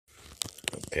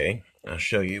Okay, I'll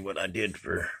show you what I did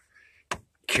for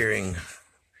carrying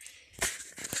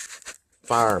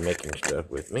fire making stuff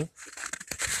with me.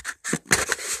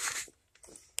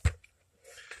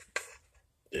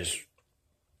 This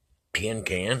tin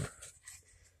can,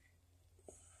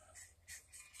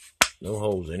 no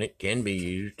holes in it, can be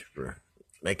used for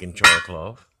making char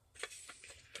cloth.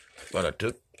 But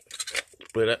I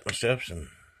split up myself some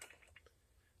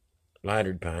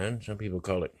lightered pine. Some people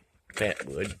call it fat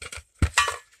wood.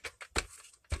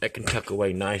 That can tuck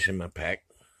away nice in my pack.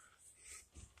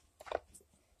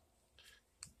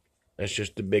 That's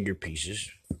just the bigger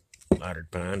pieces, lightered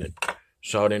pine that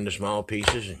sawed into small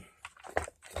pieces and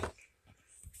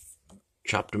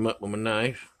chopped them up with my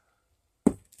knife.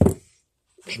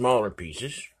 Smaller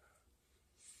pieces.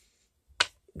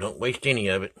 Don't waste any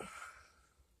of it.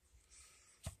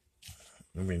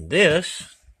 I mean,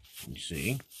 this, you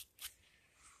see,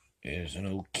 is an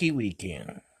old kiwi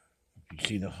can. If you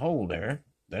see the hole there,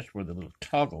 that's where the little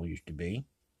toggle used to be.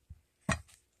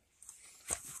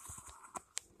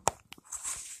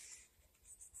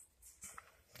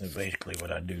 So basically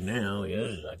what I do now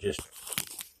is I just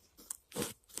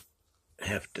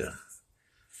have to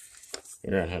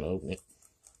figure out how to open it.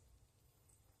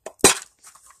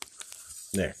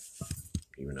 There.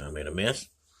 Even though I made a mess.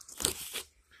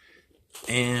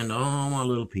 And all my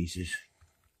little pieces,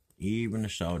 even the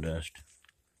sawdust,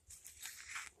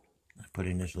 I put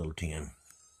in this little tin.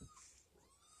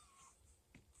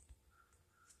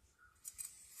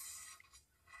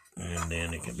 And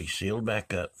then it can be sealed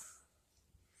back up.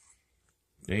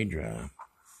 Stay dry.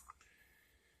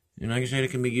 And like I said,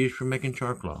 it can be used for making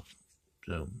char cloth.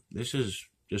 So this is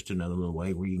just another little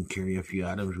way where you can carry a few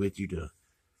items with you to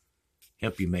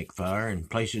help you make fire. In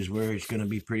places where it's going to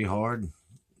be pretty hard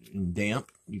and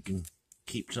damp, you can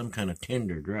keep some kind of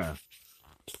tinder dry.